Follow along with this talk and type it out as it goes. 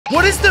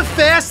What is the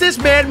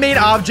fastest man-made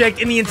object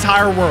in the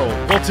entire world?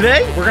 Well,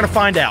 today, we're gonna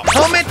find out.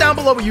 Comment down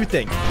below what you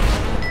think.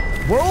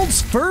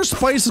 World's first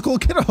bicycle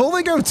can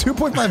only go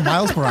 2.5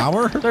 miles per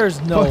hour?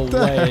 There's no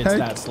way it's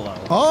that slow.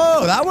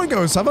 Oh, that one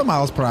goes 7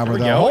 miles per hour, though.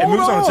 Go. It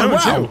moves on its own,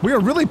 wow. too. We are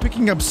really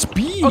picking up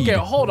speed. Okay,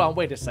 hold on,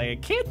 wait a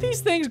second. Can't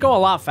these things go a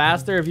lot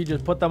faster if you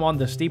just put them on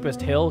the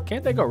steepest hill?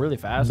 Can't they go really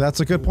fast?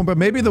 That's a good point, but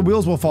maybe the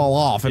wheels will fall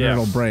off and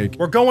it'll break.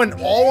 We're going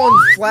all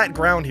on flat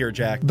ground here,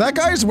 Jack. That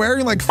guy's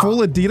wearing like full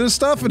Adidas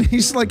stuff and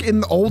he's like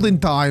in the olden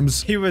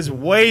times. He was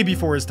way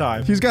before his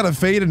time. He's got a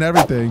fade and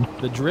everything.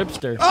 The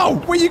dripster.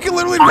 Oh, wait, you can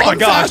literally run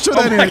faster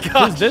than my him.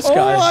 God. Who's this Oh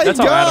guy? my That's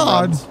how Adam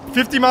God. runs.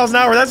 50 miles an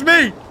hour, that's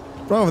me.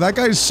 Bro, that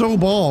guy's so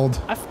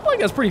bald. I feel like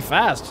that's pretty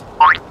fast.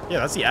 Yeah,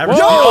 that's the average.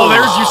 Whoa. Oh,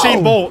 there's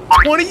Usain Bolt.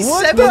 27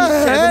 What the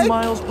heck?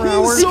 miles per He's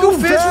hour. He so go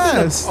faster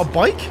fast. than a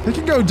bike? He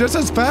can go just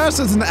as fast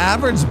as an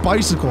average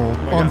bicycle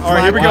on All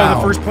right, here we go. flat-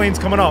 The first plane's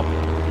coming up.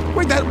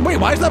 Wait,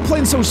 why is that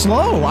plane so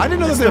slow? I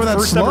didn't know It's that they the were that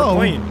first ever slow.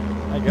 plane.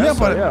 I guess Yeah, so,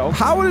 but okay.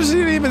 how is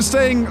it even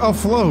staying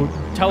afloat?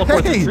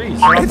 Teleport hey, to trees.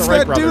 Shout out it's the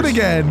Wright that dude brothers.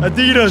 again.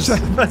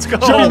 Adidas. Let's go.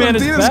 Johnny Oh, Man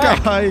is Adidas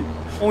back. guy.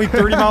 Only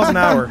 30 miles an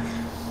hour.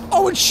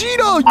 Oh, it's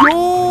Cheetah.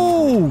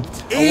 Yo!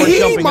 we're 80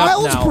 jumping up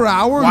miles now. per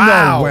hour?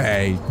 Wow. No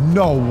way.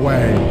 No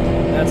way.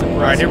 That's impressive. All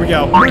right, here we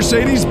go.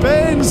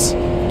 Mercedes-Benz,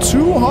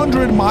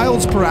 200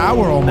 miles per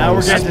hour almost. Now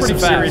we're getting to pretty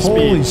some serious fast.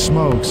 Holy speed.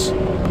 smokes.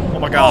 Oh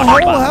my A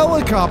gosh. whole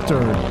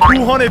helicopter.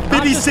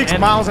 256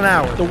 miles an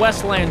hour. The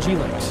Westland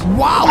G-Links.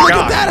 Wow, my look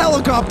God. at that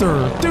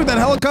helicopter. Dude, that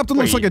helicopter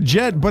looks Wait. like a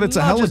jet, but it's a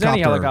Not just helicopter.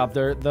 any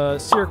helicopter. The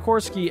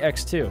Sikorsky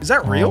X2. Is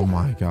that real? Oh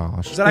my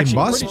gosh. Is that actually it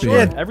must pretty be.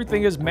 sure?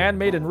 Everything is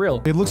man-made and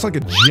real. It looks like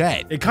a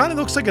jet. It kind of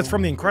looks like it's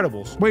from The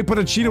Incredibles. Wait, but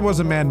a cheetah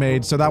wasn't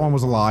man-made, so that one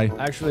was a lie.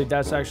 Actually,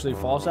 that's actually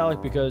false,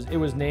 Alec, because it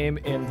was named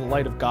in the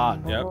light of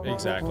God. Yep,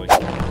 exactly.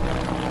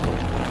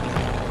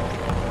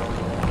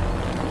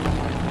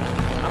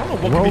 I don't know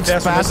what could be World's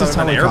faster than this fastest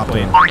other than an helicopter.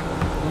 airplane.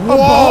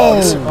 Whoa!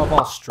 Of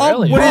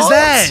Australia. What is Boat?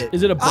 that?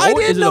 Is it a boat? I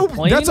didn't Is it know. a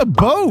plane? That's a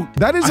boat.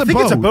 That is I a think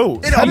boat. it's a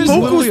boat. That a is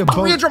boat literally goes a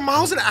boat. 300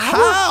 miles an hour?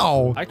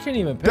 How? I can't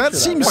even picture That that.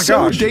 seems Oh my so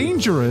gosh.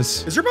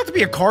 dangerous. Is there about to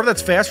be a car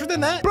that's faster than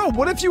that? Bro,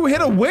 what if you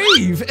hit a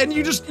wave and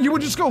you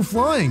would just go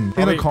flying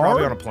Probably- in a car?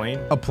 Probably on a plane.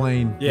 A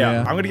plane. Yeah,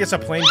 I'm gonna guess a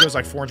plane goes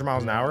like 400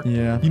 miles an hour.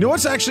 Yeah. You know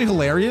what's actually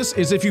hilarious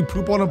is if you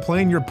poop on a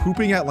plane, you're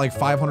pooping at like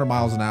 500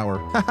 miles an hour.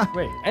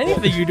 Wait,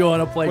 anything you do on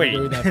a plane Wait,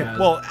 doing that fast.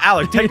 well,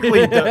 Alec,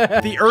 technically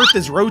the Earth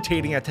is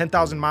rotating at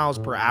 10,000 miles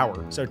per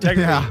hour. So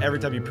technically, Yeah. every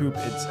time you poop,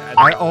 it's at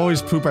I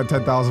always poop at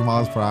 10,000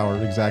 miles per hour.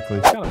 Exactly.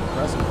 kind of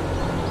impressive.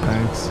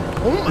 Thanks.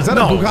 Oh, Is that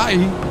no. a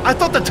Bugatti? I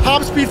thought the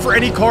top speed for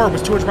any car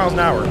was 200 miles an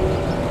hour.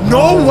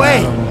 No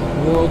way!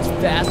 World's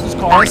fastest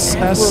car.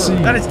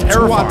 SSC. That is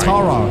terrifying.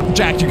 Tuatara.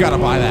 Jack, you gotta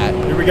buy that.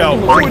 Here we go.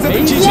 Oh, is that the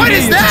GTV? What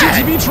is that? It's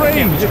a GTV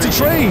train. It's a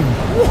train.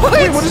 What?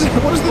 Wait, what is it?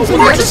 What is the thing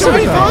What, next to it,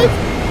 75?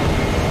 though?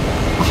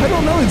 I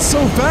don't know. It's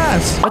so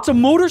fast. That's a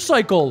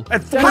motorcycle.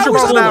 At That's 400 How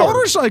miles is an that a hour.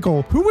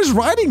 motorcycle? Who is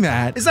riding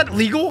that? Is that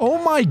legal? Oh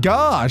my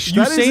gosh.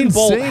 That is Usain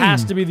Bolt insane.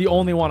 has to be the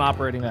only one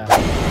operating that.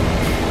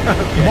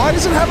 Why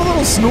does it have a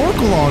little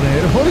snorkel on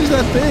it? What is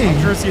that thing?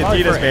 Sure, see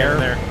Probably Adidas for band air.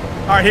 there.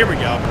 All right, here we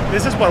go.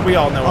 This is what we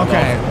all know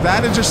Okay, about.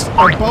 that is just a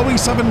Boeing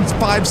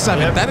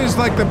 757. Yep. That is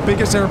like the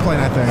biggest airplane,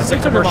 I think.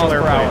 600 miles commercial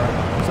per airplane.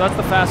 hour. So that's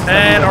the fastest.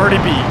 And ever. already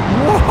beat.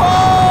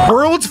 Whoa!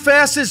 World's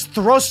fastest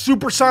thrust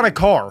supersonic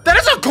car. That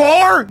is a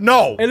car?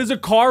 No. It is a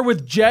car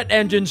with jet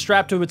engine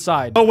strapped to its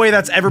side. No way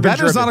that's ever been That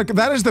is driven. not a.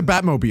 That is the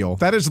Batmobile.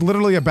 That is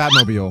literally a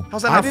Batmobile.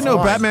 How's that I not didn't know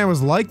flying? Batman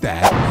was like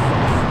that.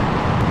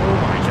 Oh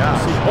my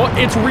gosh.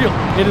 Oh, it's real.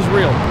 It is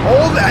real.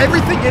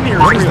 Everything in here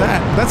is What is real.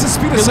 that? That's the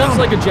speed of It looks sound.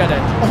 like a jet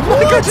engine. Oh my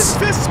What? gosh, it's the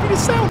fastest speed of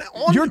sound.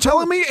 You're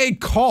telling me a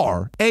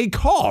car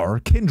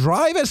can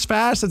drive as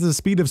fast as the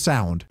speed of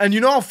sound? And you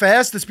know how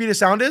fast the speed of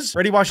sound is?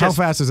 Ready, watch How this.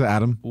 fast is it,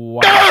 Adam?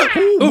 Wow.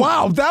 Ooh,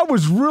 wow, that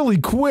was really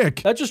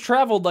quick. That just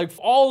traveled like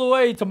all the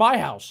way to my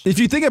house. If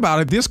you think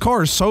about it, this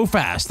car is so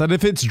fast that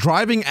if it's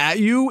driving at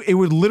you, it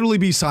would literally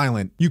be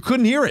silent. You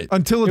couldn't hear it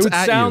until It it's would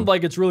at sound you.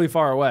 like it's really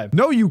far away.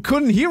 No, you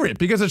couldn't hear it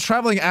because it's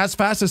traveling as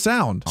fast as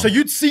sound. So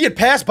you'd see it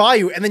pass by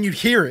you, and then you'd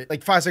hear it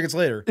like 5 seconds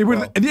later. It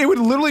would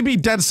literally be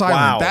dead silent.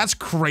 Wow. That's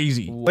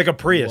crazy. Like a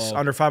Prius, Whoa.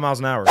 under 5 miles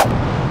an hour.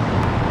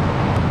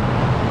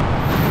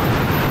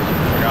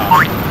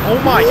 Oh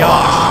my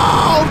gosh.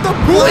 Oh, the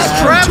Who is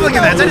traveling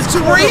in that? That is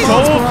crazy.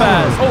 So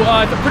fast. Oh,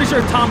 I'm pretty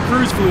sure Tom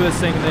Cruise flew this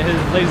thing in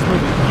his latest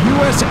movie.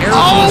 U.S. Air Force.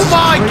 Oh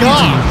my is crazy.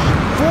 gosh.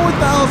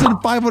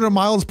 4,500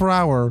 miles per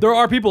hour. There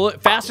are people,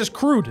 fastest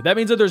crewed. That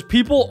means that there's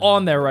people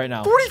on there right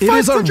now. It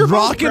is a 4,500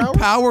 miles per hour?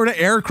 rocket-powered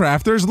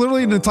aircraft. There's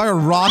literally an entire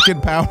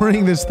rocket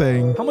powering this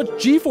thing. How much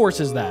G-force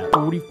is that?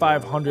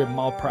 4,500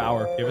 mile per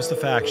hour. Give us the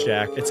facts,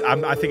 Jack.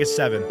 I think it's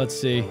 7. Let's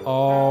see.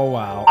 Oh,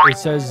 wow. It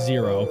says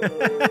 0.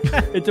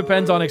 It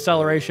depends on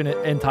acceleration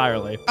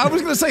entirely. I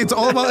was gonna say it's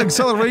all about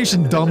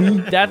acceleration, dummy.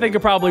 That thing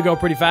could probably go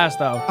pretty fast,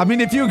 though. I mean,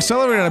 if you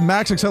accelerate at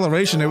max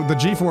acceleration, the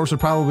G-force would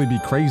probably be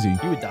crazy.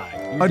 You would die.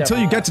 You would Until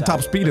you definitely get to die.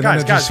 top speed, and then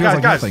Guys, it just feels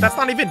like guys, nothing. that's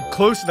not even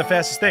close to the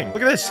fastest thing.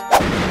 Look at this.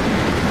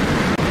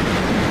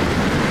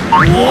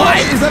 What?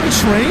 Is that a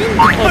train?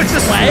 Oh, it's a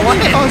sled?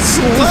 sled. A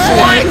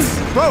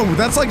sled? Bro,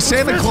 that's like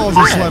Santa fast Claus's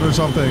as that? sled or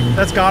something.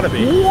 That's gotta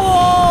be.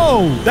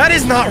 Whoa! That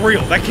is not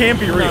real. That can't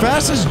be real.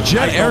 Fastest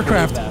jet I don't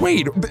aircraft.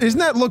 believe that. Wait, isn't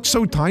that look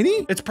so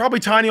tiny? It's probably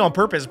tiny on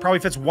purpose. It probably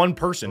fits one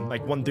person,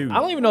 like one dude. I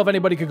don't even know if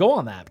anybody could go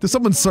on that. Does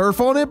someone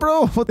surf on it,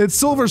 bro? It's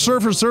Silver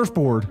Surfer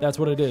surfboard. That's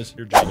what it is.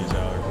 You're genius,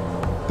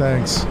 Alec.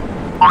 Thanks.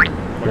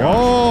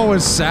 Oh Whoa, a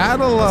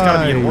satellite. It's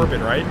gotta be in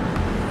orbit, right?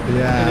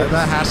 Yeah,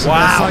 that has to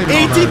Wow. be.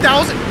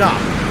 18,000? Nah.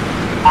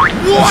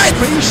 What?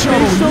 Space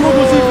shuttle. Space shuttle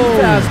was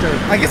even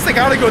faster. I guess they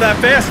gotta go that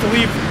fast to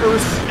leave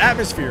Earth's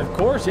atmosphere. Of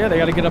course, yeah, they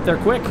got to get up there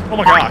quick. Oh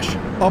my gosh.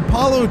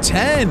 Apollo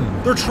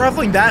 10. They're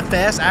traveling that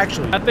fast,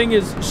 actually. That thing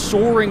is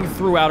soaring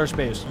through outer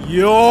space.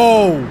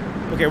 Yo.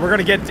 Okay, we're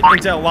gonna get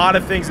into a lot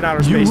of things in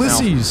outer space now.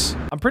 Ulysses.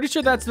 I'm pretty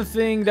sure that's the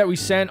thing that we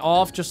sent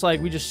off, just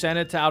like we just sent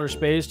it to outer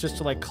space just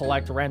to like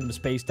collect random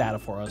space data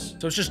for us.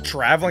 So it's just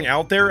traveling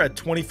out there at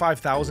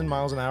 25,000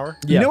 miles an hour?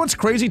 You know what's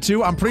crazy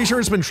too? I'm pretty sure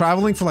it's been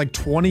traveling for like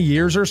 20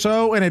 years or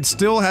so, and it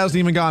still hasn't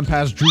even gone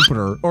past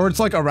Jupiter, or it's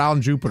like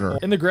around Jupiter.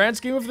 In the grand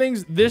scheme of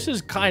things, this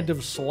is kind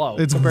of slow.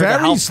 It's compared to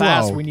very how slow.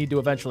 fast we need to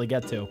eventually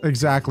get to.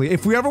 Exactly.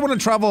 If we ever want to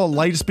travel at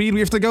light speed,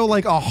 we have to go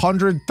like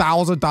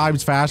 100,000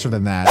 times faster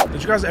than that.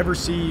 Did you guys ever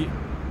see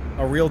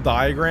a real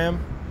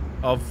diagram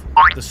of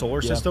the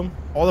solar system?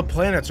 All the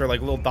planets are like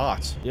little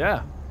dots.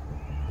 Yeah,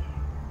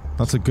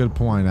 That's a good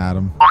point,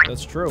 Adam.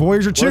 that's true.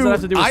 Voyager What 2. does that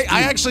have to do with I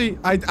speed?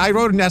 actually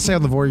wrote an essay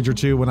on the Voyager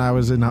 2 when I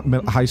was in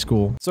high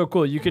school. So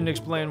cool. You can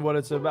explain what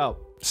it's about.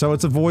 So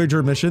it's a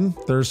Voyager mission.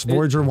 There's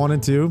Voyager 1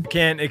 and 2.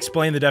 Can't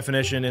explain the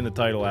definition in the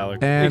title, Alec.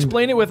 And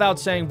Explain it without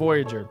saying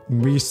Voyager.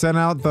 we sent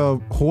out the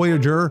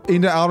Voyager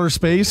into outer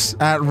space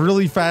at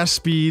really fast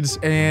speeds,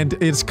 and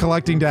it's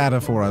collecting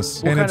data for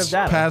us. What and kind it's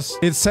of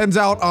data? It sends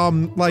out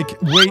like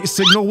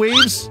signal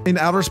waves in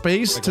outer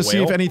space Like to a see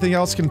if whale? anything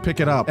else can pick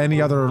it up.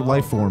 Any other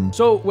life form.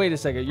 So wait a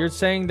second. You're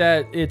saying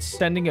that it's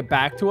sending it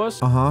back to us?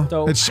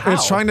 So It's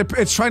how? trying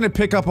to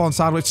pick up on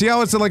sideways. See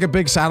how it's like a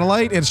big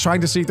satellite? It's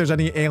trying to see if there's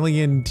any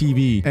alien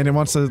TV, and it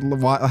wants to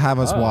have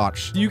us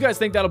watch. Do you guys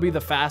think that'll be the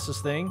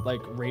fastest thing,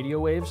 like radio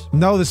waves?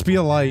 No, the speed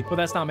of light. But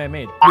that's not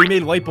man-made. We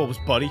made light bulbs,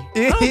 buddy.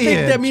 I don't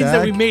think that means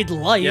that we Jack. made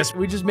light. Yes.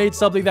 We just made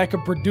something that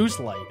could produce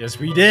light. Yes,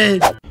 we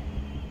did.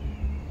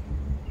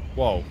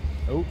 Whoa.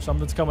 Oh,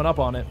 something's coming up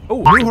on it.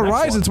 Oh, New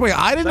Horizons. Wait,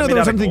 I didn't know Is that there was made out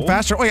of something gold?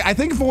 faster. Wait, I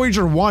think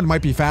Voyager 1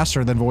 might be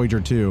faster than Voyager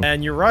 2.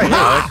 And you're right,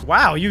 Alec.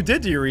 Wow, you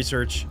did do your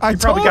research. I you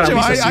told probably got you,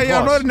 at least a C+.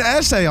 I wrote an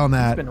essay on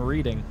that. I've been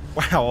reading.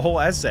 Wow, a whole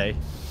essay.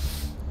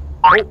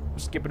 Oh,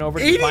 skipping over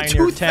to Pioneer 10.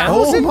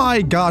 82,000? Oh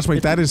my gosh,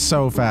 wait, that is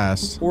so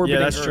fast. Orbiting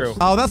Yeah, that's Earth. true.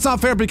 Oh, that's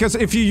not fair because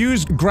if you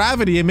use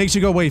gravity, it makes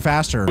you go way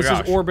faster. This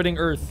gosh. is orbiting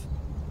Earth.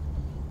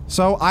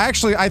 So I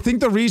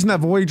think the reason that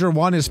Voyager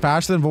 1 is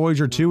faster than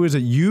Voyager 2 is it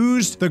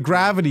used the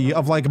gravity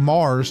of like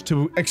Mars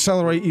to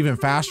accelerate even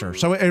faster.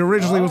 So it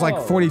originally was like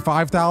Oh.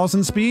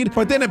 45,000 speed,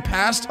 but then it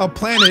passed a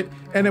planet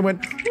and it went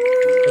Like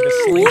a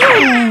sleep.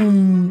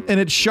 boom, and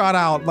it shot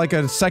out like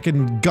a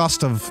second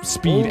gust of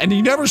speed. And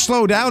you never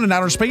slow down in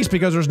outer space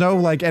because there's no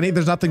like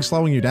there's nothing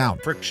slowing you down.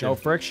 Friction. No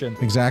friction.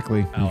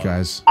 Exactly, you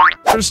guys.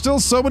 There's still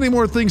so many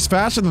more things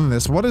faster than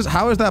this.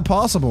 How is that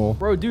possible?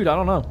 Bro, dude, I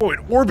don't know. Oh, it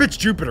orbits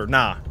Jupiter.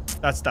 Nah,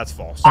 that's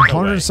false. No way.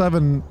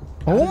 107.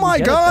 Oh did my you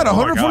get it god, then? Oh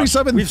my gosh. We have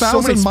so many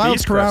 147,000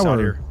 miles per spacecrafts out hour.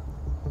 here.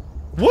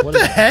 What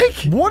the heck?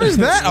 What is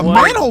that? A What?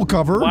 manhole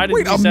cover? Why did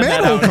Wait, we a send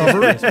that manhole out?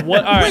 cover?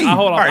 What? All right, Wait.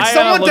 hold on. All right, I gotta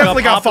someone look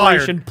definitely up got fired.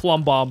 Operation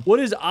Plum Bomb. What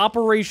is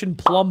Operation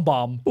Plum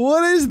Bomb?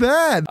 What is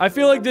that? I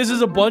feel like this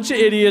is a bunch of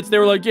idiots. They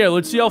were like, yeah,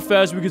 let's see how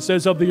fast we can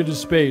send something into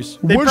space.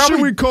 What should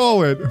probably- we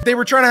call it? They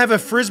were trying to have a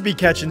frisbee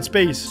catch in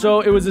space.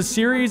 So it was a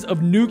series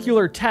of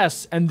nuclear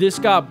tests, and this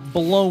got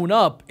blown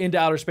up into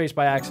outer space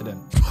by accident.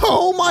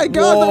 Oh my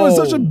god, that was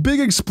Whoa. such a big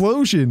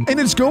explosion.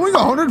 And it's going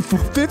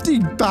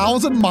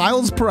 150,000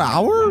 miles per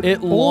hour? It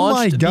Oh my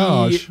launched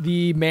gosh.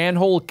 the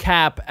manhole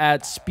cap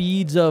at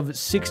speeds of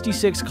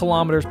 66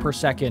 kilometers per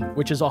second,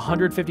 which is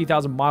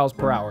 150,000 miles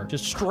per hour,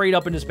 just straight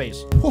up into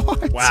space.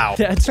 What? Wow.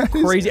 That's That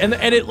is- crazy, and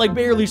it like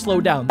barely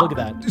slowed down. Look at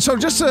that. So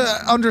just to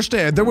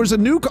understand, there was a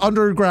nuke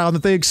underground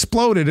that they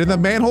exploded, and the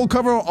manhole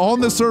cover on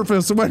the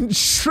surface went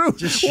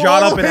Just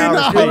shot up in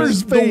outer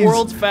space. The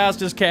world's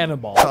fastest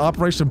cannonball.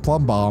 Operation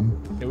Plum Bomb.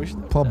 Yeah, we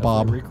should Plum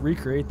Bob.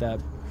 recreate that.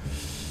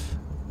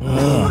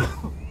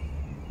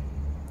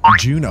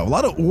 Juno. A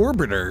lot of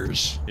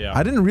orbiters. Yeah.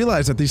 I didn't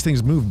realize that these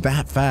things move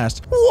that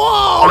fast.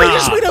 Whoa! They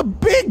just made a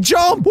big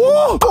jump.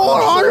 Whoa!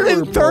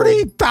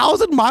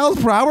 430,000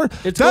 miles per hour.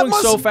 It's That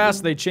going so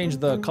fast they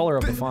changed the color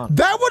of the font.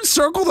 That would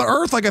circle the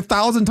Earth like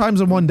 1,000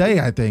 times in one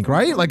day, I think,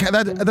 right? Like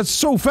that's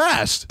so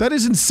fast. That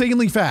is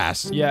insanely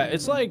fast. Yeah,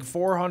 it's like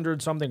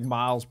 400 something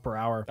miles per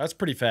hour. That's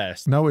pretty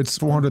fast. No, it's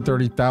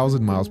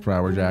 430,000 miles per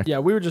hour, Jack. Yeah,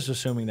 we were just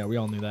assuming that. We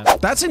all knew that.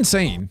 That's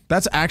insane.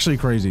 That's actually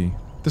crazy.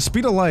 The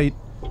speed of light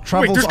Wait,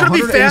 travels there's gonna be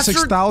faster.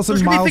 186,000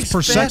 There's gonna be miles things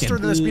per faster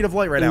second. than the speed of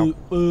light right now.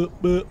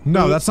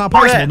 No, that's not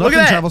Look possible. at that, look Nothing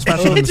at that. travels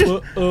faster than the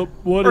speed.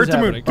 What Earth is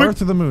to moon. happening? Earth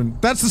to the moon.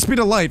 That's the speed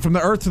of light from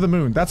the Earth to the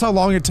moon. That's how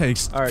long it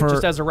takes All right, for.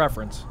 just as a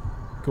reference.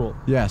 Cool.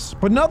 Yes,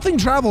 but nothing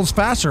travels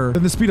faster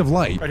than the speed of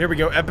light. All right, here we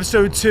go.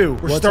 Episode 2.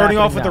 We're What's starting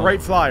off happening with the now?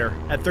 right flyer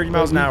at 30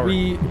 miles an hour.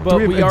 But Do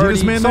we we have Adidas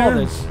already man saw there?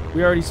 this.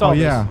 We already saw Oh this.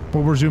 yeah,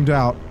 but we're zoomed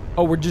out.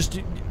 Oh, we're just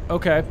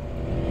okay.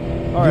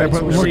 All Yeah, right, but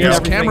so we're look seeing at this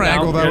everything camera now.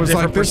 angle We that got a was like,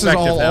 different this is all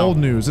perspective now. old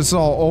news. This is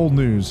all old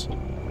news.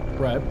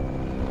 Right.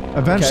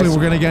 Eventually, Okay, so-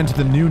 we're gonna get into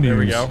the new news. There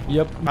we go.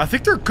 Yep. I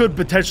think there could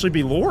potentially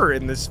be lore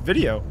in this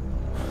video.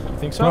 You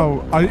think so?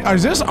 Bro,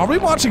 are we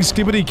watching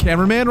Skibbity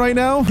Cameraman right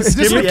now? Is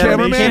this Skibbity a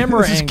cameraman?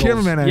 Camera This is angles.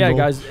 cameraman angle. Yeah,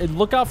 guys,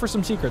 look out for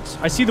some secrets.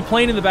 I see the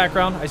plane in the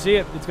background. I see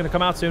it. It's gonna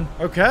come out soon.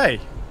 Okay.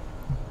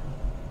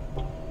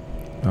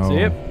 Oh, See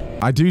it?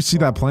 I do see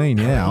that plane.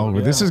 Yeah. Oh,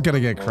 Yeah. This is gonna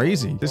get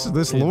crazy.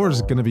 This lore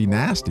is gonna be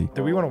nasty.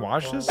 Do we want to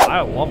watch this?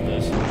 I love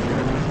this.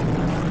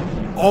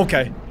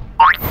 Okay.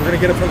 We're gonna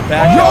get it from the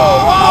back.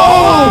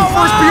 Oh,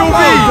 first Bro, POV!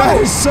 that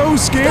is so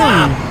scary.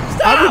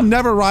 I would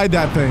never ride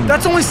that thing.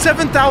 That's only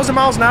 7,000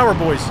 miles an hour,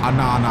 boys.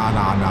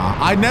 Nah.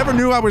 I never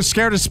knew I was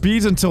scared of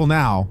speeds until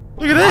now.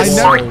 Look at this.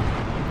 I never.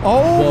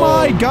 Oh Whoa.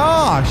 my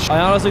gosh. I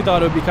honestly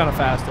thought it would be kind of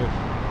faster.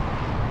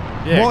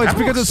 Yeah, Well, it's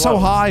kinda because looks it's so slow.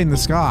 high in the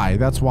sky.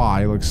 That's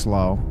why it looks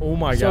slow. Oh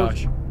my So,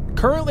 gosh.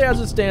 currently, as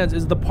it stands,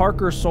 is the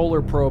Parker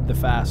Solar Probe the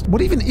fastest?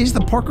 What even is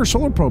the Parker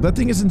Solar Probe? That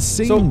thing is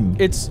insane.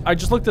 So I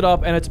just looked it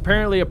up, and it's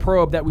apparently a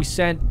probe that we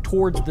sent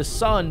towards the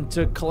sun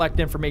to collect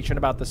information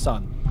about the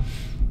sun.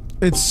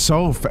 It's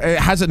so.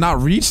 Has it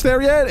not reached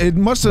there yet? It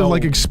must have No.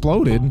 like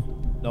exploded.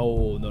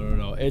 No.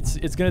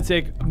 It's gonna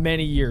take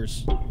many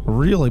years,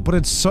 Really, but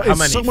it's so How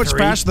it's so many? much 3?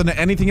 faster than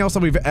anything else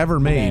that we've ever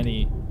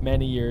made.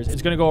 many years.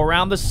 It's gonna go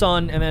around the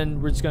sun, and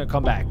then we're just gonna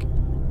come back.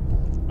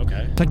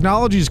 Okay.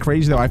 Technology is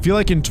crazy though. I feel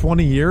like in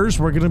 20 years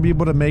we're gonna be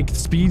able to make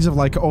speeds of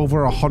like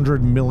over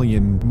 100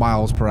 million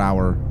miles per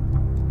hour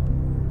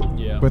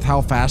Yeah. with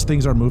how fast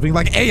things are moving.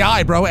 Like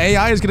AI, bro.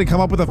 AI is gonna come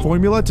up with a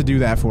formula to do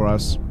that for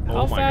us.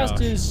 How Oh my fast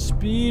gosh. is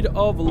speed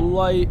of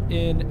light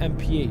in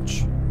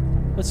mph?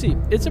 Let's see.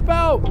 It's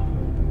about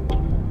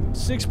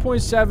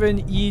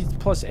 6.7 e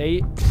plus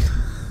 8.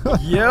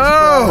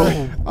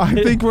 Yo. I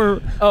think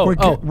we're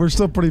Oh. we're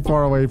still pretty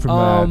far away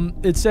from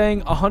It's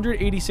saying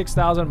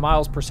 186,000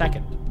 miles per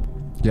second.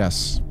 that.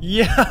 Yes.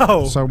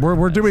 Yo. So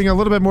we're doing a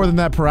little bit more than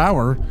that per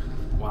hour.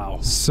 Wow.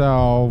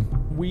 So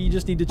We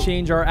just need to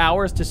change our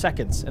hours to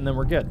seconds, and then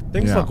we're good.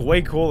 Things Yeah. look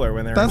way cooler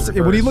when they're that's in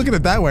when you reverse. look at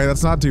it that way.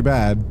 That's not too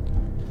bad.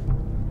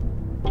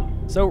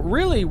 So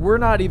really, we're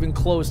not even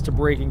close to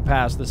breaking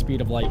past the speed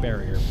of light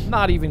barrier.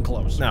 Not even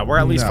close. No, we're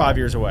at least No. 5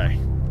 years away.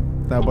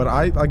 No, but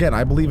I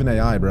believe in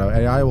AI, bro.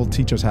 AI will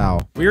teach us how.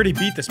 We already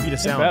beat the speed of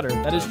sound. Better.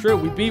 That is true.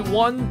 We beat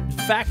one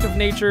fact of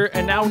nature,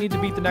 and now we need to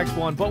beat the next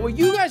one. But what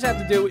you guys have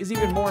to do is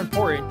even more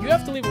important. You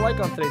have to leave a like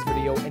on today's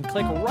video and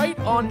click right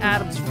on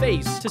Adam's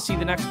face to see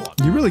the next one.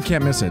 You really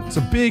can't miss it. It's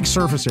a big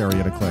surface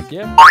area to click.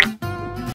 Yeah.